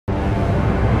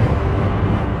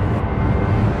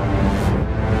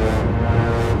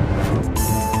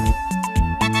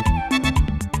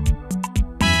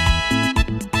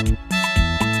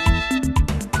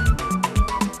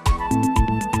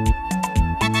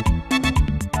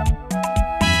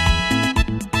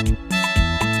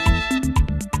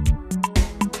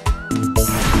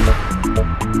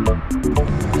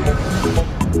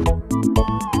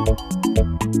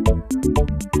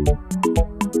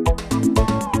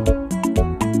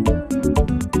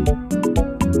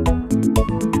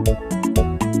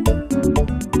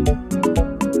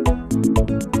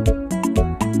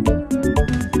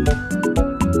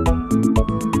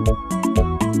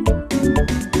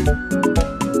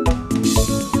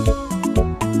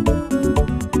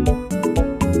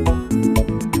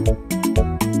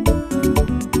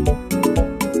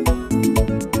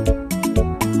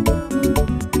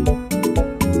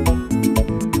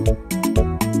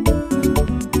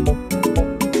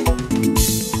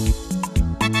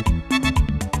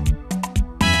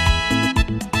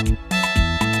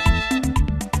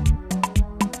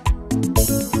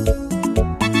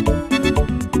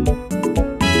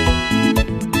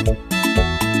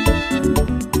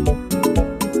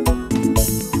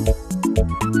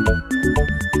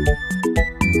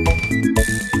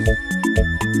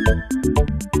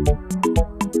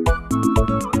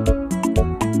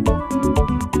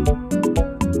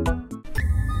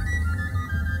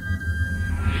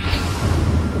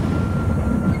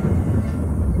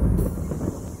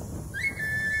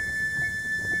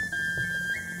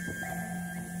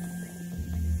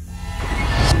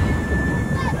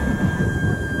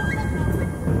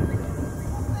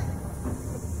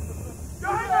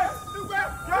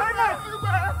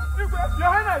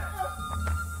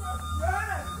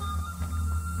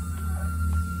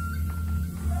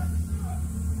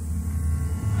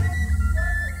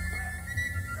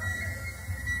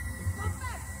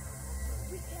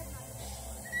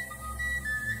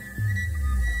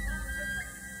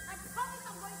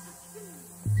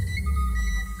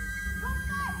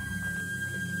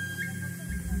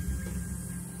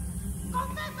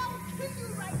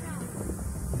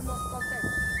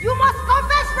You must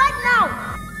confess right now!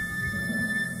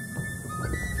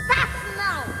 Start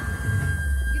now!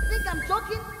 You think I'm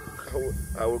joking?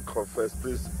 I will confess.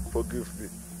 Please forgive me.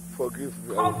 Forgive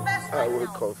me. Confess I will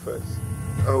confess.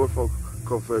 I will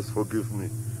confess. Forgive me.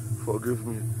 Forgive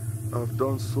me. I've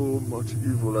done so much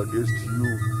evil against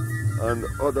you and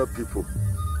other people.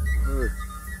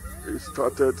 It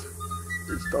started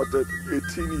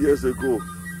 18 years ago.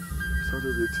 It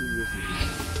started 18 years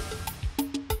ago.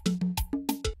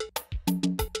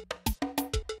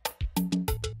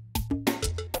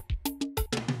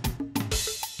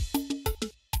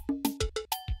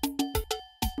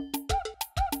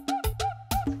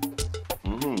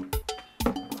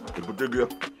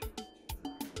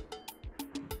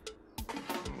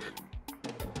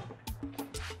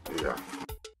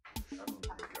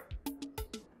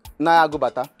 Naya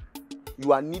Agobata,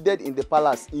 you are needed in the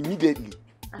palace immediately.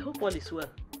 I hope all is well.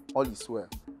 All is well.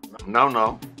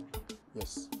 Now?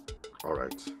 Yes. All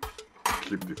right.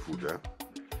 Keep the food there.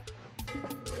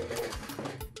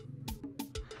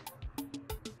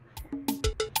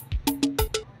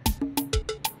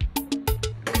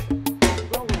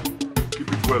 Keep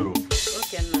it well, oh.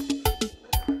 Okay, now.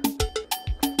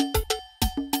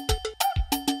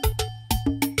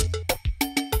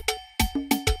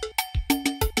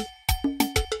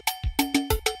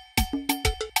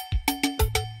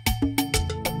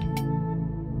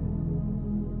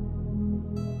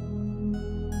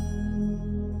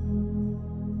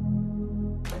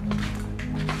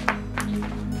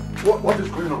 What is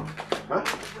going on? Huh?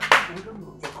 We don't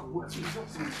know. What is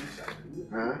that?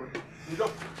 We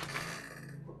don't.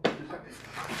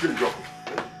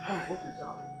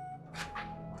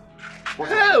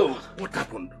 What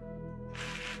happened?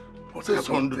 What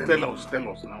happened? Tell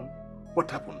us now.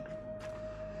 What happened?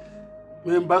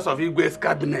 Members of Igwe's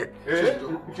cabinet.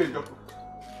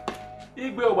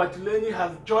 Igwe Obatileni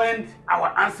has joined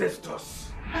our ancestors.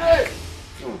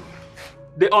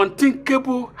 The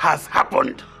unthinkable has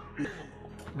happened.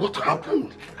 What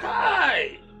happened?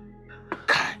 Kai.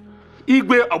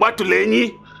 Igwe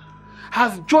Obatileni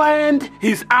has joined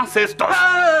his ancestors.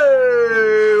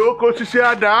 Hey!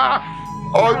 Okoshishiada!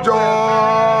 Ojo!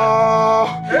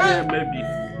 Hey! Maybe.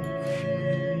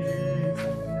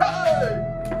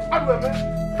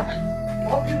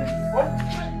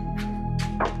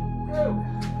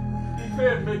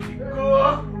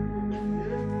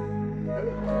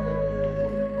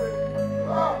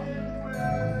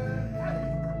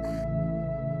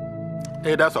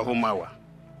 Elders of Umawa.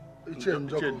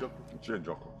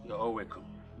 You're all welcome.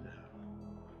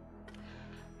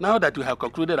 Now that we have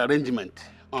concluded arrangement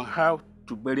on how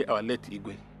to bury our late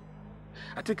Igwe,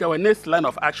 I think our next line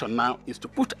of action now is to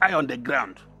put eye on the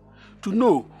ground to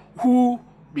know who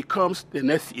becomes the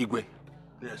next Igwe.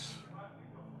 Yes.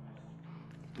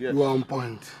 You are on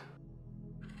point.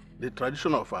 The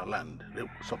tradition of our land, the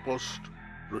supposed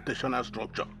rotational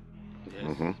structure.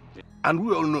 Yes. And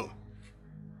we all know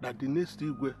that the next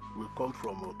Igwe will come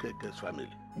from Okeke's family.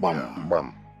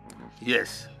 Bam.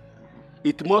 Yes.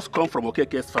 It must come from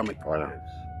Okeke's family. Oh, yeah.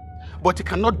 But it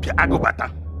cannot be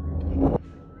Agobata.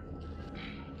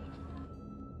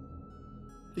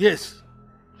 Yes.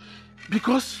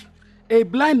 Because a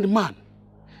blind man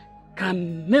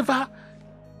can never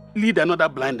lead another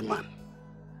blind man.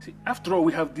 See, after all,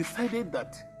 we have decided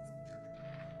that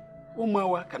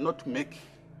Umawa cannot make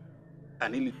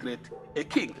an illiterate a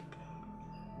king.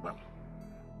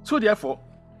 So therefore,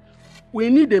 we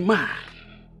need a man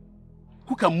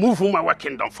who can move Umawa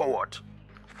kingdom forward.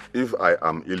 If I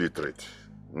am illiterate,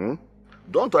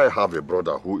 don't I have a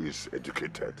brother who is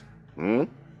educated?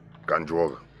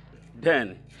 Kanjuoga.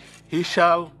 Then he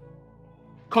shall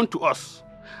come to us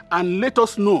and let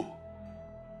us know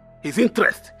his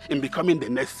interest in becoming the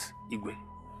next Igwe.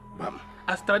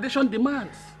 As tradition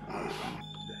demands.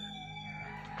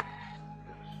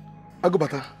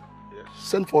 Agobata,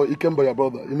 send for Ikemba, your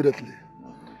brother, immediately.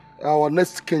 Our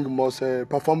next king must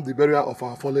perform the burial of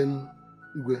our fallen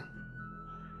Igwe.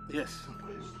 Yes,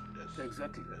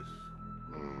 exactly.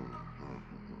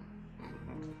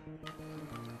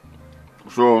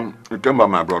 So, Ikemba,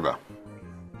 my brother,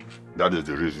 that is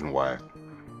the reason why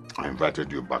I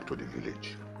invited you back to the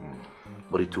village.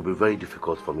 But it will be very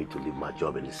difficult for me to leave my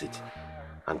job in the city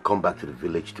and come back to the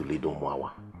village to lead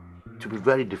Umuawa. It will be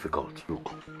very difficult.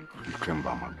 Look,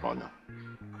 Ikemba, my brother,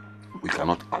 we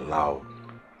cannot allow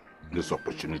this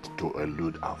opportunity to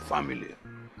elude our family.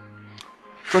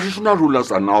 Traditional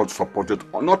rulers are now supported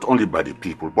not only by the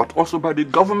people, but also by the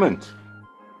government.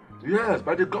 Yes,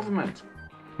 by the government.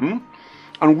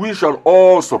 And we shall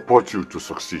all support you to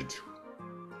succeed.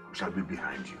 We shall be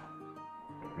behind you.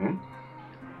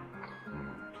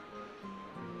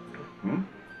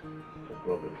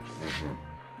 problem.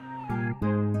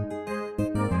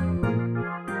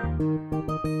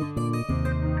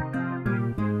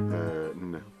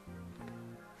 Nne,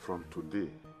 from today,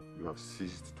 you have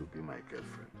ceased to be my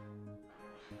girlfriend.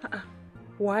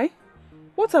 Why?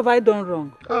 What have I done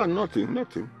wrong? Nothing,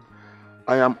 nothing.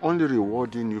 I am only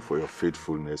rewarding you for your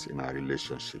faithfulness in our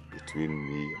relationship between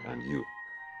me and you.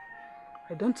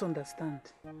 I don't understand.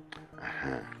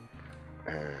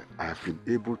 I have been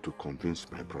able to convince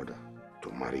my brother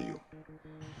to marry you.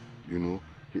 You know,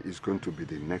 he is going to be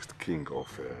the next king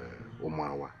of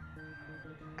Omawa.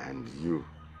 And you,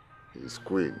 his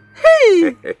queen.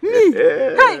 Hey! Me!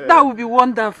 Hey, that would be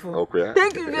wonderful. Okay.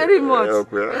 Thank you very much.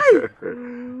 Okay. Hey.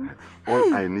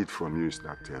 All I need from you is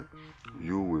that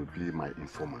you will be my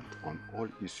informant on all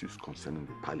issues concerning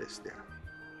the palace there.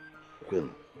 Okay.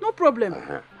 No problem.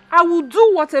 I will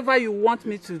do whatever you want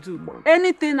me to do.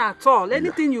 Anything at all.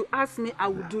 Anything you ask me, I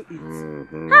will do it.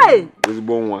 Hey! It's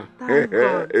bon one. Thank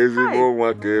God. It's bon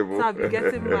one, Cable. So I'll be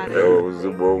getting married. Oh, it's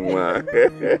bon one.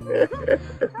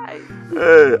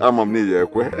 Hey, I'm a me.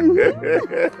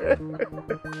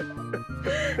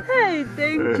 Hey,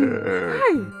 thank you.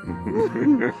 Hey.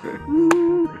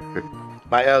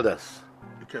 My elders,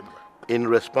 in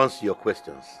response to your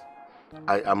questions,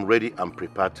 I am ready and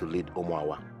prepared to lead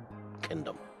Omawa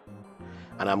Kingdom.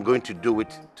 And I'm going to do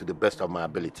it to the best of my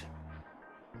ability.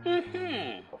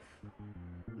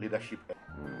 Leadership.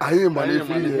 That's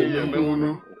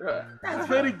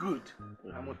very good.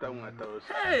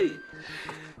 Hey!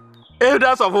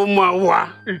 Elders of Omawa.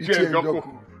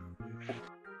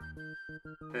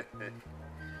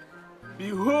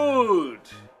 Behold,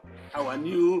 our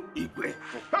new Igwe.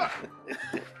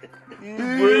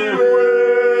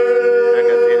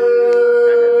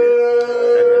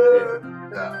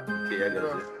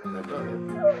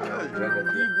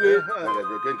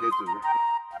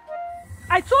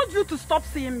 I told you to stop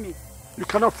seeing me. You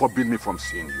cannot forbid me from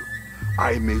seeing you.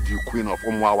 I made you queen of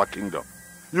Omawa Kingdom.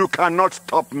 You cannot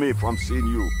stop me from seeing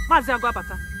you. Mazi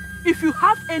Agwabata, if you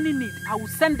have any need, I will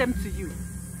send them to you.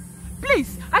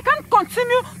 Please, I can't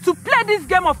continue to play this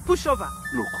game of pushover.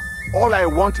 Look, all I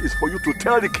want is for you to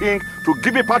tell the king to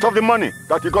give me part of the money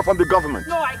that you got from the government.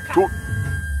 No, I can't.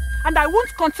 And I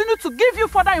won't continue to give you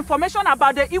further information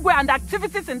about the Igwe and the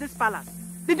activities in this palace.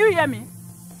 Did you hear me?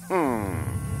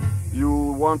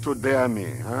 You want to dare me,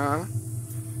 huh?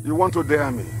 You want to dare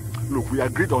me? Look, we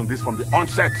agreed on this from the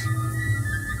onset.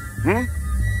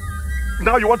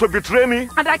 Now you want to betray me?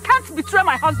 And I can't betray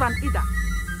my husband either.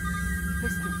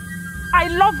 Listen, I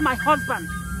love my husband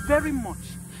very much.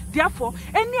 Therefore,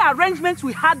 any arrangements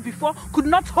we had before could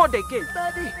not hold again.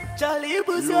 You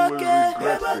will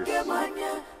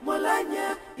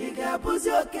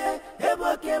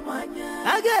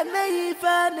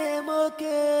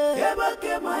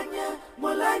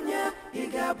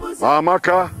regret this.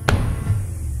 Amaka.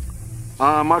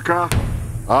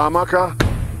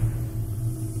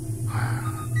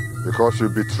 Because you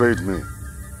betrayed me,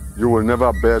 you will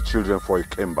never bear children for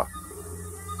Ikemba.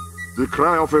 The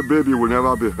cry of a baby will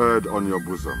never be heard on your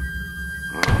bosom.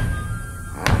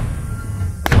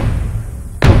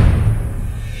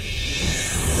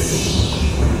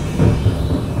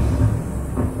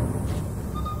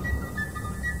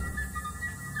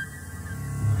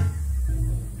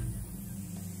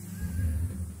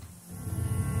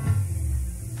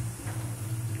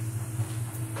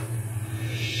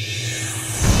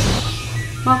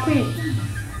 My queen,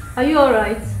 are you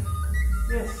alright?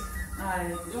 Yes,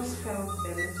 I just felt a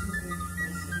little bit.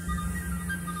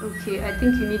 Okay, I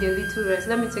think you need a little rest.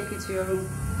 Let me take you to your room.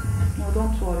 No,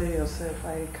 don't worry yourself.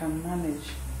 I can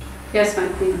manage. Yes, my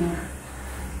queen.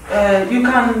 You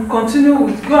can go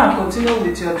and continue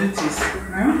with your duties.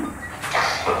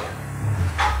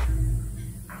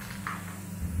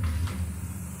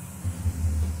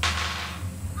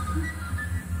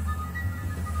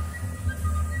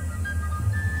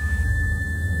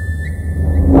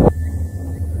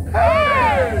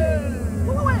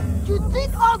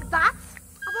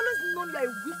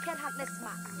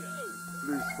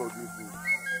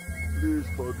 Please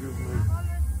forgive me.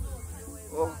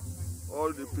 Oh,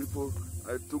 all the people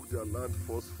I took their land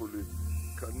forcefully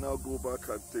can now go back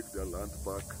and take their land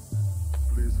back.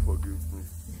 Please forgive me.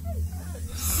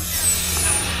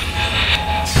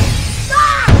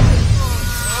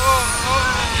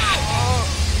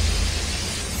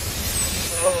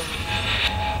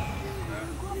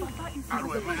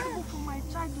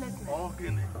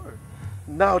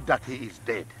 Now that he is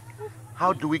dead,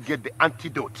 how do we get the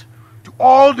antidote to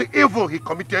all the evil he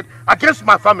committed against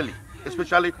my family,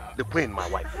 especially the queen, my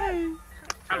wife?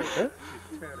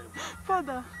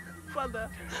 Father,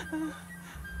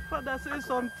 say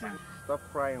something. Stop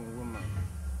crying, woman.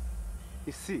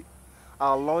 You see,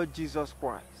 our Lord Jesus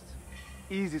Christ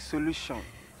is the solution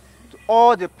to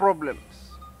all the problems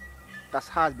that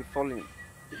has befallen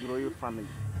the royal family.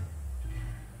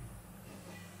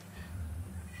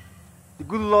 The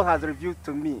good Lord has revealed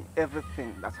to me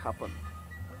everything that's happened.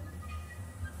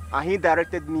 And he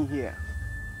directed me here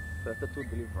for a total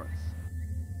deliverance.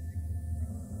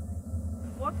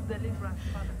 What deliverance,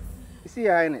 Father? You see,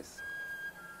 Your Highness,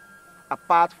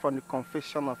 apart from the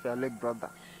confession of your late brother,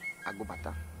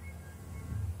 Agobata,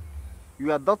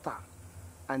 your daughter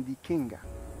and the king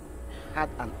had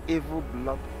an evil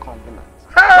blood covenant.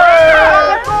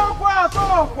 Hey!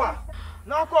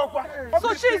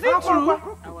 Sochi, is it true?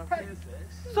 Our princess.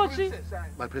 Sochi,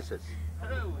 My princess.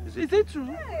 is it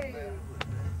true?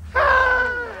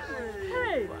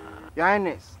 Hey! Your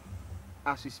Highness,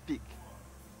 as we speak,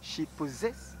 she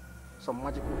possesses some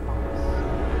magical powers.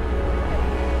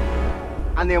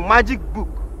 And a magic book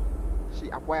she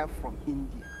acquired from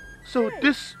India. So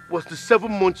this was the 7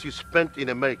 months you spent in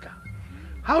America.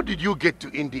 How did you get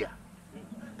to India?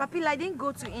 Papil, I didn't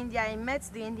go to India. I met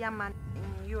the Indian man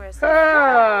in US.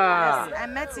 Ah. Yes, I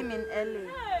met him in LA.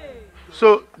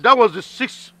 So that was the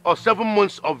 6 or 7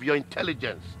 months of your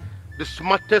intelligence. The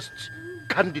smartest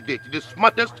candidate, the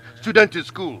smartest student in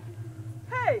school.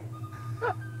 Hey!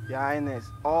 Your Highness,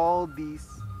 all these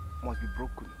must be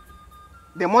broken.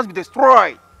 They must be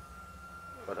destroyed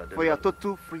for your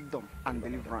total freedom and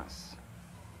deliverance.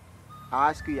 I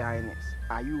ask you, Your Highness,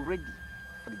 are you ready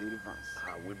for the deliverance?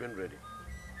 We've been ready.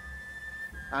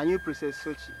 And you, Princess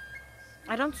Sochi,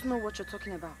 I don't know what you're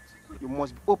talking about. you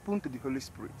must be open to the Holy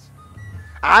Spirit.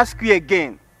 I ask you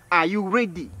again, are you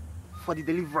ready for the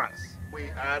deliverance? We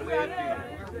are ready.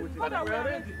 Father, we are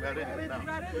ready. We are ready now.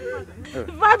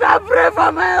 Father, pray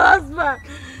for my husband.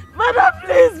 Father,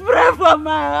 please pray for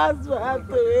my husband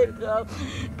to wake up.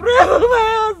 Pray for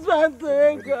my husband to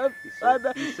wake up.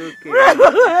 Father, It's okay. pray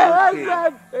for my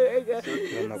husband to wake up.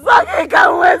 Zaki can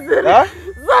wait. Huh?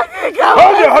 Zaki can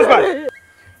Hold your husband!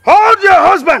 Hold your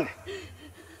husband!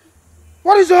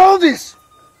 What is all this?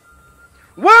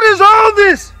 What is all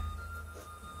this?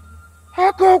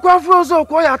 How come?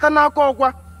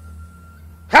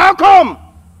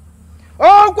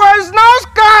 Okwa is no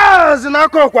scars in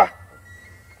Akokwa.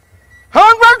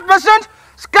 100%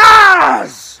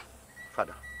 scars!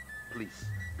 Father, please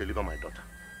deliver my daughter.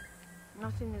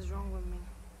 Nothing is wrong with me.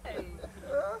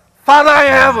 Father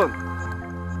in heaven,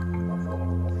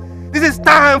 this is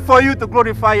time for you to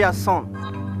glorify your son.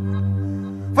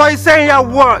 For you say in your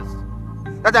words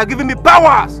that you are giving me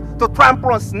powers to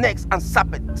trample on snakes and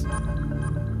serpents.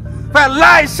 For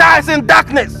light shines in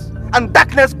darkness, and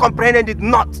darkness comprehended it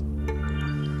not.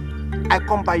 I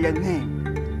come by your name.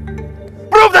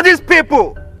 Prove to these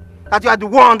people that you are the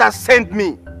one that sent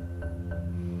me.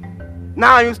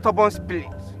 Now, you stubborn spirit,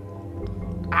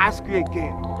 I ask you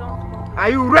again. Are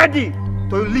you ready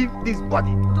to leave this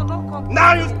body?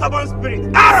 Now, you stubborn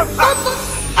spirit, out of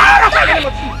the name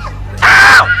of Jesus!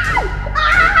 Out!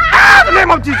 Out the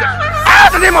name of Jesus!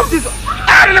 Out the name of Jesus!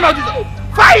 Out the name of Jesus!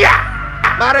 Fire!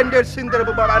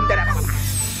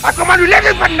 I command you, leave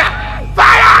this body now!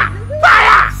 Fire!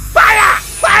 Fire! Fire!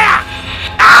 Fire!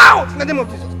 Out! In the name of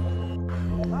Jesus!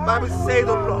 Bible says,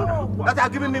 oh Lord, that you are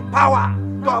giving me power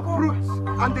to uproot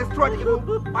and destroy the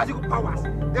evil magical powers.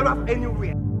 They don't have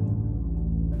anywhere.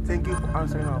 Thank you for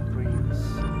answering our prayers.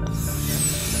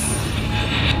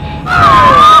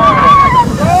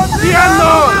 Fear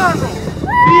not!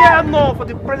 Fear not, for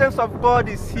the presence of God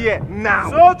is here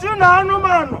now.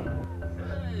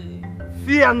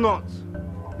 Fear not.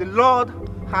 The Lord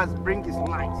has brought his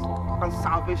light and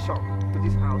salvation to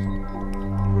this house.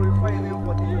 Glorify your name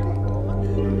for this day.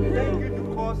 Thank you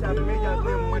because you have made your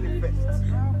name manifest.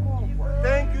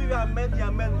 Thank you, you have made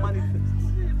your name manifest.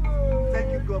 Thank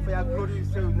you, God, for your glory you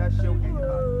say will not share with anyone.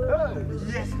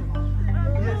 Yes, Lord.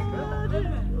 Yes,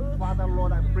 Lord. Father,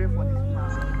 Lord, I pray for this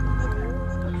man.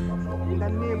 In the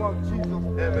name of Jesus.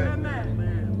 Amen.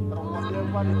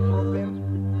 Whatever the problem,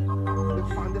 the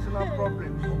foundational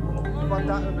problem,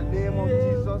 Father, in the name of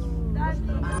Jesus, I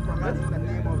command in the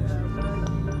name of Jesus.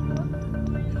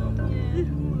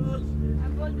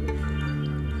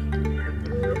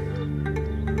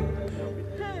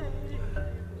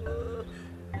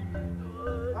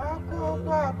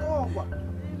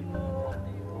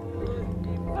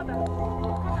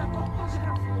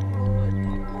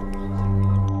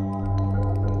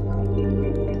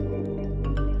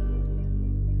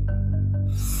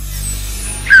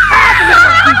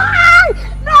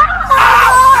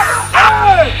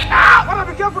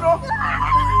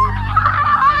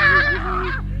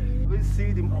 We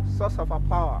see the source of our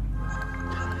power.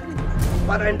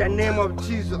 Father, in the name of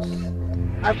Jesus,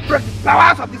 I break the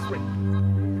powers of this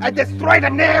ring. I destroy the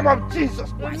name of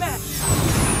Jesus Christ.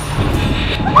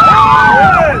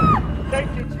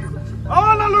 Thank you, Jesus.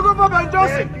 Oh, no, look over Ben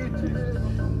Johnson. Thank you, Jesus.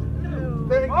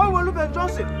 Oh, well, look Ben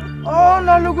Johnson. Oh,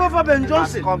 no, look over Ben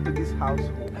Johnson. Come to this house.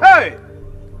 Hey!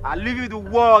 I leave you the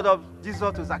word of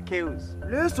Jesus to Zacchaeus.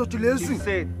 He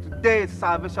said, today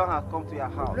salvation has come to your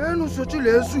house. And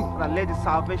let the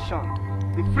salvation,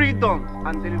 the freedom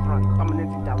and deliverance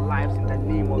permanent in their lives in the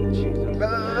name of Jesus.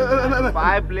 For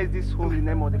I bless this home in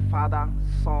the name of the Father,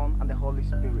 Son, and the Holy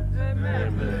Spirit.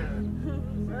 Amen.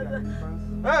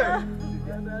 Hey!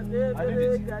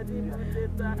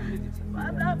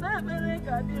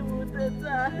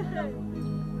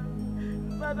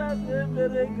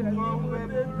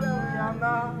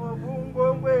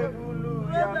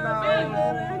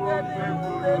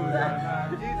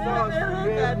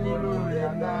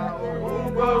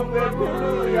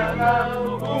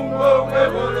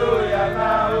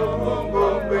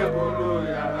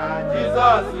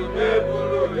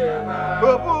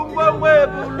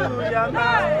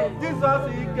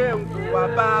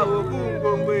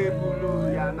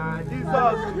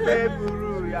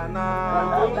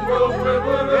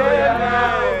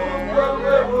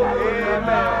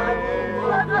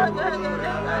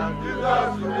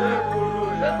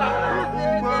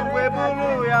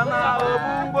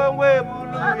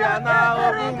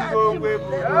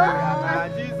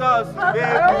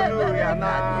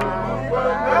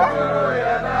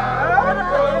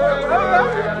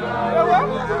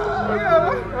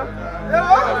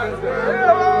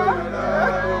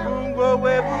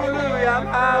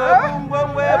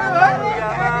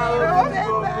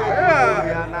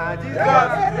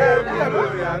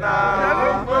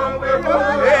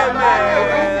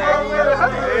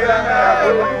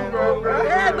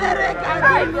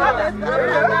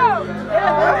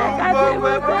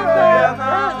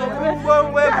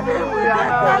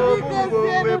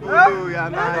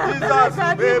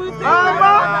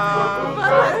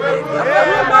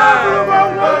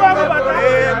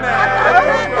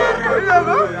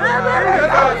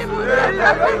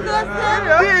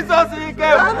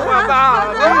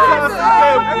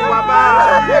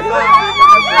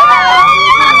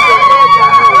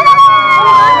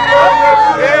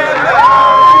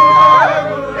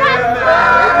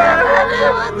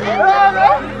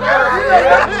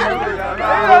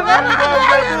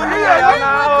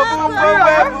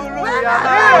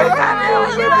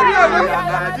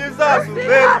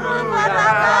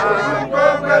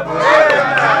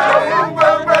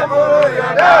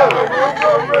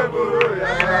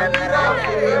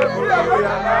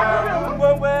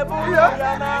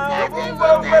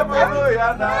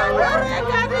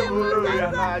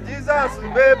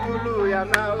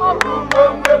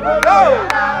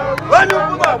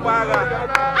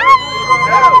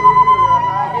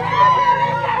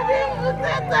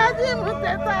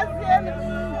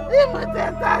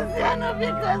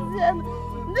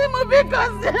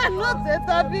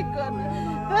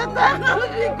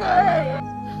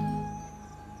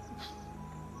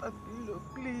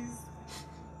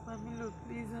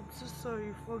 Please, I'm so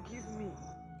sorry. Forgive me.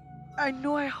 I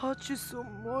know I hurt you so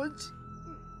much.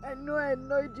 I know I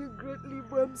annoyed you greatly,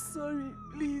 but I'm sorry.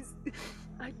 Please.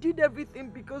 I did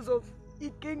everything because of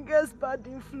Ikenga's bad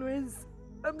influence.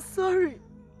 I'm sorry.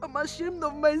 I'm ashamed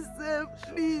of myself.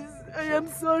 Please. I am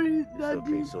sorry,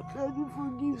 Daddy. It's okay. Daddy,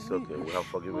 forgive me. It's okay. We have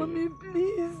forgiven Mommy, you.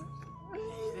 please.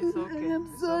 It's okay. I am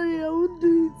sorry. I won't do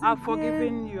it I've again.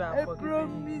 forgiven you. I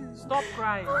promise. Stop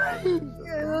crying. I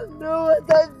don't know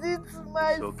what I did to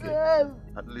myself. It's okay.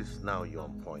 At least now you're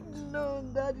on point. No,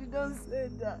 Daddy, don't say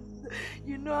that.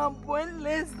 You know I'm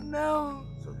pointless now.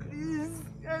 It's okay. Please,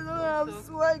 I don't have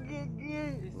swag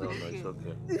again. No, it's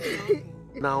okay.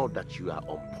 Now that you are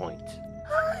on point.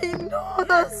 I know,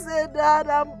 don't say that.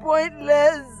 I'm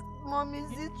pointless. Mom,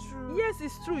 is it true? Yes,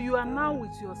 it's true. You are now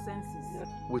with your senses.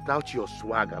 Without your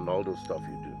swag and all those stuff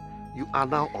you do, you are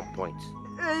now on point.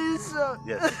 Are you sure?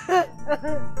 Yes.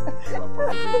 You are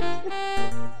probably.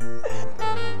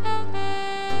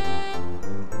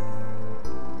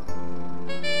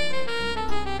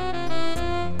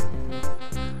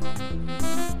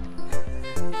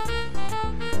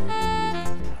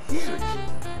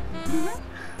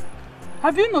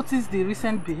 Have you noticed the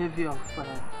recent behavior of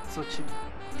Sochi?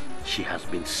 She has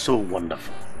been so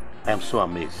wonderful. I am so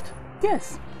amazed.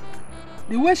 Yes.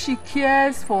 The way she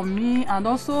cares for me and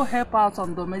also help out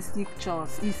on domestic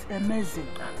chores is amazing.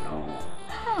 I know.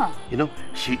 Huh. You know,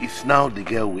 she is now the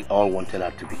girl we all wanted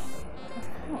her to be.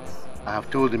 Of course. I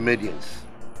have told the Medians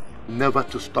never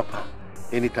to stop her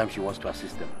anytime she wants to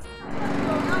assist them.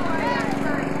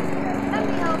 Let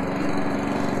me help you.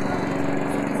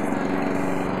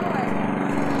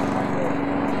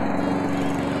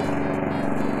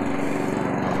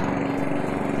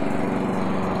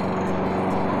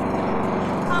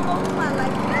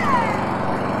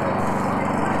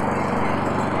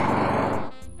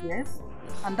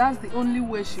 And that's the only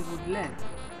way she would learn.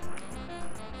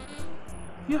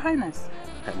 Your Highness.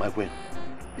 My queen.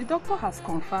 The doctor has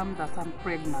confirmed that I'm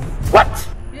pregnant. What?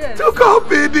 Yes. To God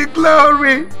be the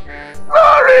glory.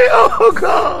 Glory, oh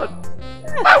God.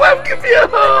 I will give you a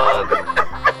hug.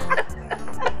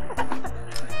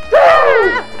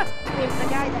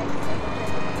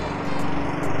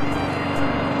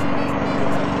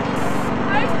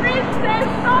 My princess,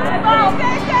 don't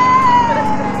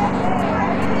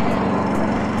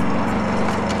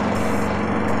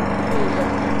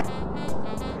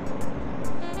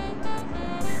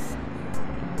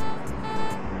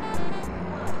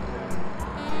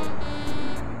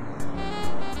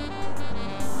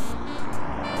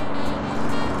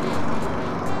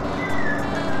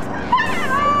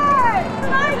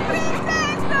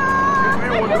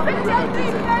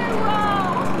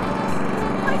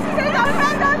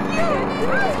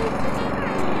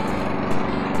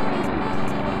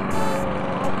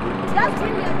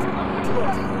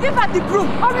Give her the broom.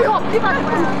 Hurry up. Give her the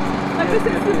broom. My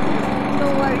princess.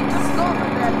 Don't worry. Just go over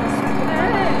there.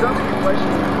 Just be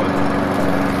patient.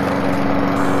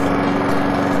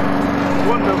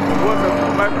 Wonderful, wonderful.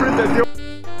 My princess.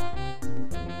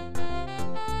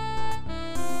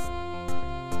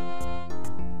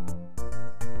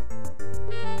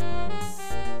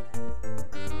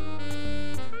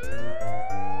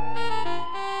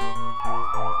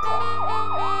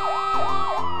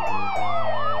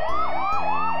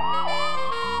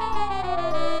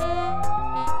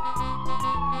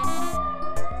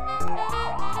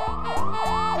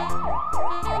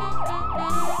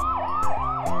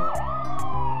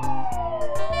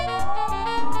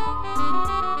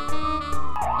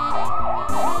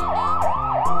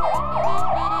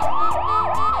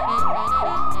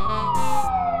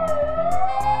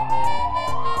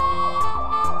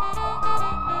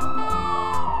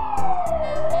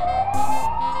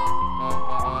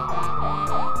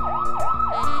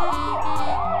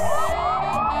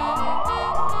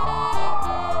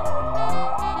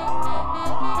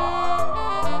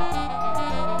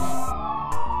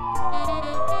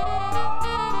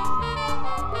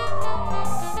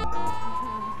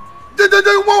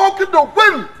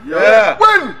 Win! Yeah!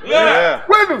 Win! Yeah!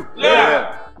 Win!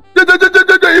 Yeah!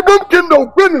 Ibom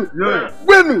Kingdom, win!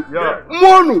 Win!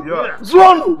 Mwonu!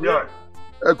 Zwonu!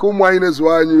 Ekumwaine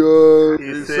Zwanyo!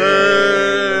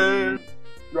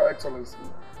 Your Excellency,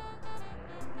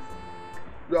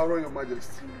 Your Royal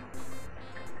Majesty,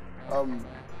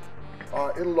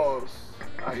 our in-laws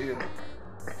are here,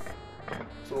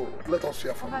 so let us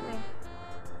hear from them.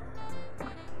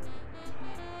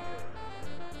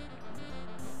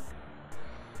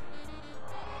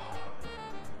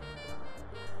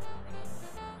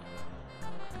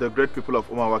 The great people of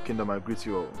Omawa Kingdom, I greet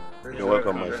you all. You're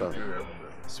welcome, my son.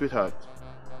 Sweetheart,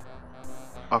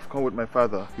 I've come with my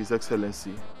father, His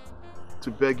Excellency,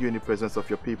 to beg you in the presence of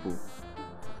your people.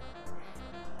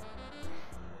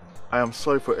 I am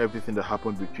sorry for everything that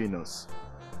happened between us.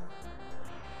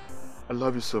 I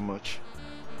love you so much.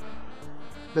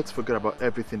 Let's forget about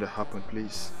everything that happened,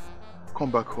 please.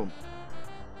 Come back home.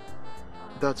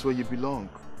 That's where you belong.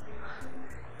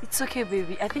 It's okay,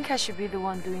 baby. I think I should be the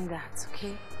one doing that,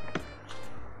 okay?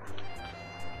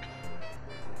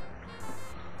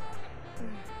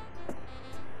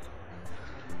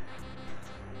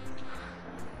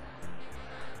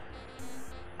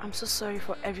 I'm so sorry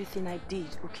for everything I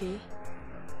did, okay?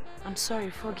 I'm sorry,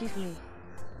 forgive me.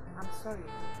 I'm sorry.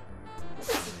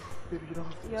 Baby, you don't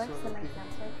have to be Your sorry, Excellency, okay?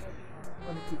 I'm sorry for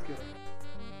Honey, please get up.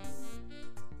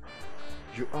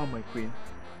 You are my queen,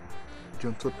 the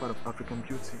untold part of African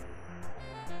beauty.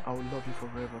 I will love you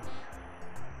forever.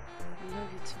 I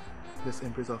love you too. Let's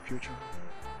embrace our future.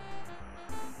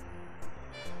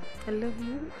 I love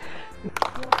you.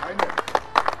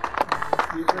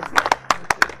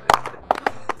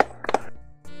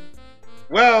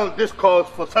 Well, this calls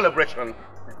for celebration.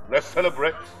 Let's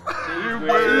celebrate.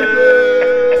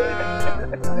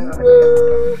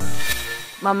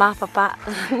 Mama, Papa,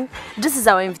 this is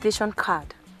our invitation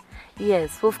card.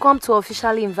 Yes, we've come to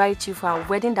officially invite you for our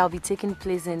wedding that will be taking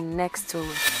place in next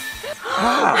week.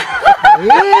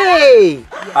 Hey!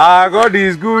 God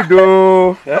is good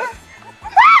though. Hey.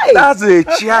 That's a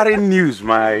cheering news,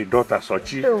 my daughter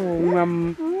Sochi.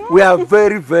 We are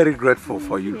very, very grateful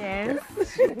for you. Yes.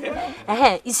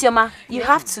 Isioma, you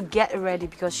have to get ready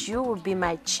because you will be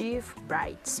my chief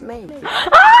bridesmaid. I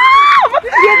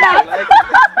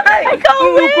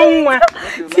can't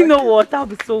wait. You know what? That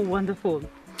would be so wonderful.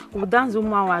 We'll dance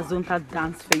Umawa Zonta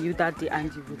dance for you that day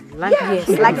and you would like it.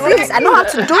 Yes, like this. I know how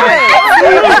to do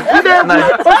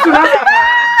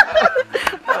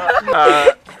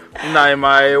it. Nah,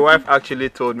 my wife actually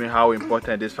told me how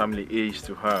important this family is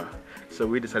to her. So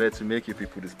we decided to make you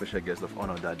people the special guest of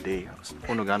honor that day.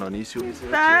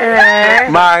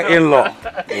 My in-law.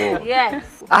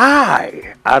 Yes.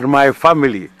 I and my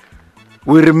family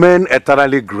will remain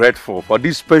eternally grateful for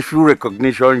this special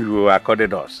recognition you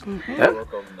accorded us.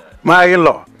 My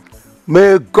in-law,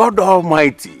 may God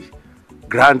Almighty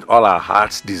grant all our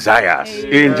hearts' desires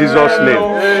in Jesus' name.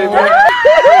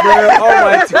 May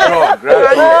Almighty God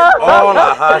grant all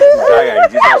our hearts' desires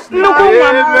in Jesus' name.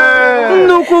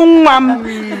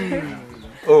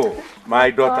 Oh, my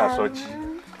daughter Sochi,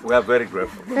 we are very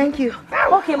grateful. Thank you.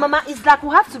 Okay, Mama, it's like we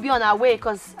have to be on our way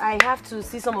because I have to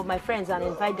see some of my friends and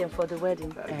invite them for the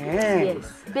wedding. Yes.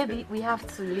 Baby, we have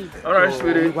to leave. All right,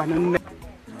 sweetie.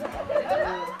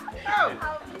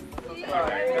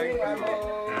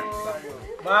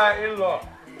 My in-law.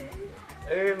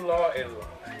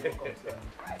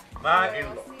 My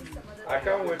in-law. I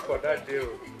can't wait for that deal.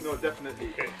 No,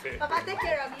 definitely. Papa, take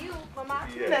care of you. Mama,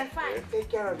 yeah. fine. Take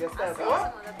care of yourself.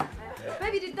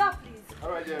 Baby, the door, please.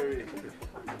 All right, Jerry.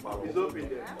 It's open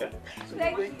there.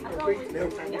 Thank you.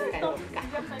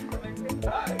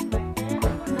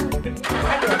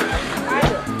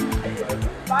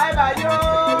 Bye-bye, yo.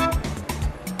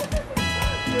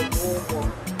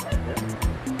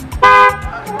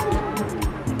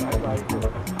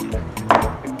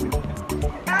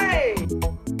 Hey!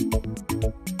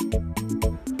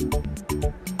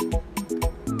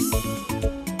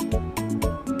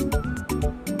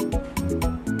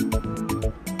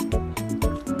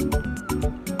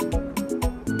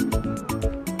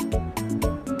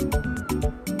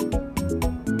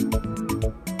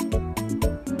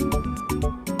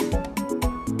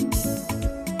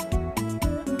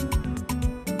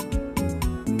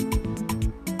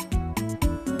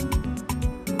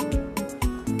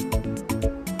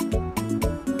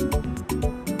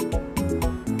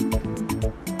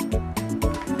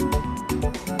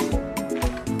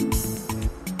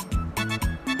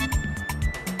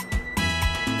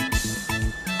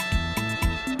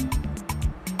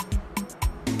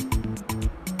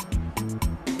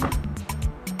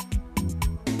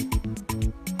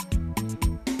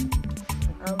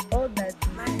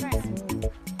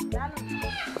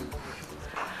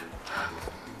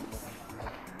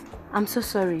 I'm so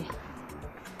sorry.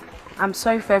 I'm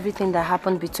sorry for everything that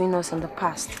happened between us in the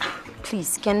past.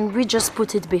 Please, can we just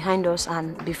put it behind us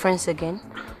and be friends again?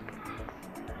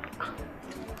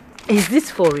 Is this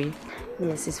for real?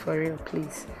 Yes, it's for real,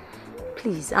 please.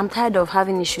 Please, I'm tired of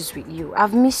having issues with you.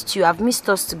 I've missed you. I've missed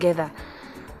us together.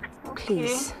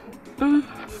 Please.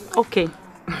 Okay.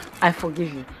 I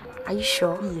forgive you. Are you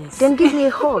sure? Yes. Then give me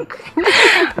a hug.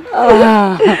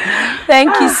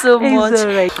 Thank you so much. It's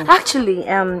all right. Actually,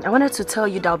 I wanted to tell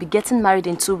you that I'll be getting married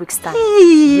in 2 weeks' time.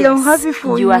 Hey, yes, I'm happy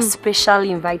for you. You are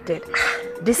specially invited.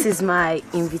 This is my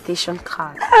invitation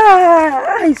card.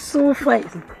 It's so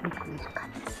fine.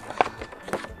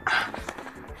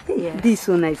 Yes. This is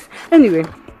so nice. Anyway,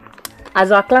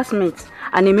 as our classmates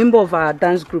and a member of our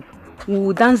dance group, we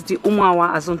will dance the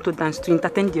Umawa Azonto dance to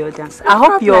entertain the audience. I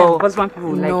hope your husband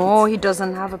will like it. No, he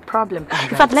doesn't have a problem.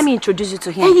 In fact, let me introduce you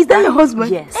to him. Hey, is that your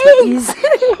husband? Yes, hey. he is.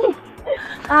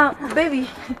 Baby.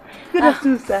 Good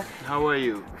afternoon, sir. How are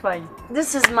you? Fine.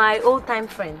 This is my old-time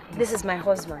friend. This is my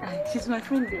husband. She's my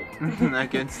friend though. I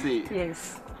can see.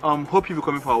 Yes. Hope you'll be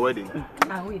coming for our wedding.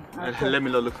 I will. Let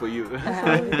me not look for you.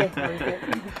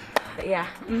 Yeah.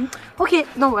 Okay,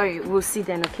 don't worry. We'll see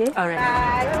then, okay? All right.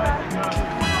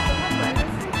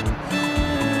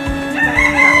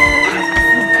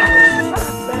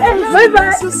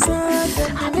 Bye-bye.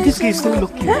 This guy is so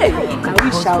lucky. Hey, I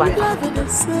wish I would.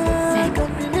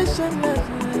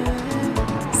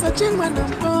 Searching when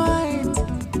I'm point,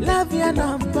 love you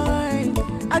on point.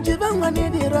 I give them one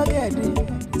in the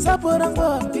rugged. Support and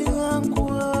go, you uncle.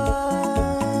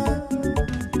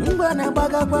 Mbana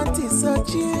baga panty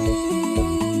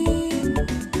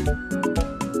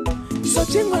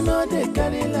searching when all they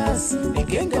carry last. They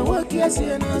can't work yes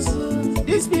and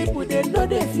these people they know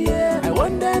they fear. I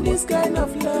wonder this kind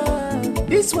of love.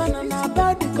 This one and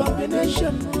about the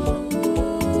combination.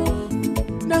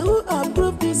 Now who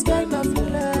approved this kind of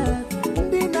love?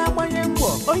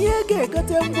 Onyege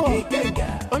kotembo,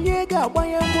 onyege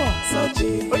aboyembo,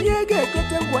 Sochi. Onyege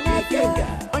kotembo nakega,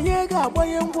 onyege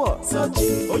aboyembo,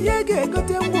 Sochi. Onyege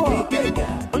kotembo,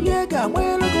 onyege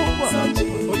aboyelogombo, Sochi.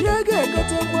 Onyege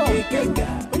kotembo,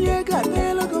 onyege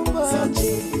aboyelogombo,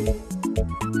 Sochi.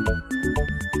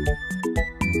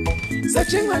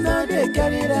 Searching when all they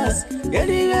carry us,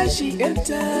 getting where she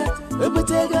enter.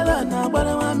 Obutegala na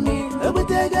barawami,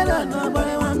 obutegala na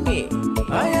barawami.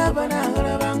 I have an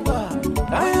agravangwa,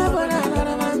 I have an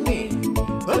agravami.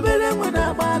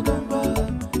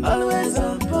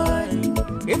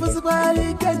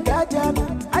 Somali can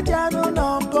Ajano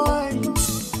no point.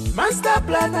 Master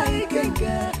planner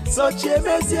Ikenga, Sochi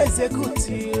Messi execute.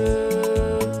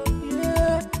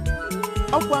 Yeah.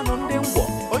 Upon on them,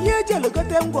 onye jelo got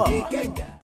them go.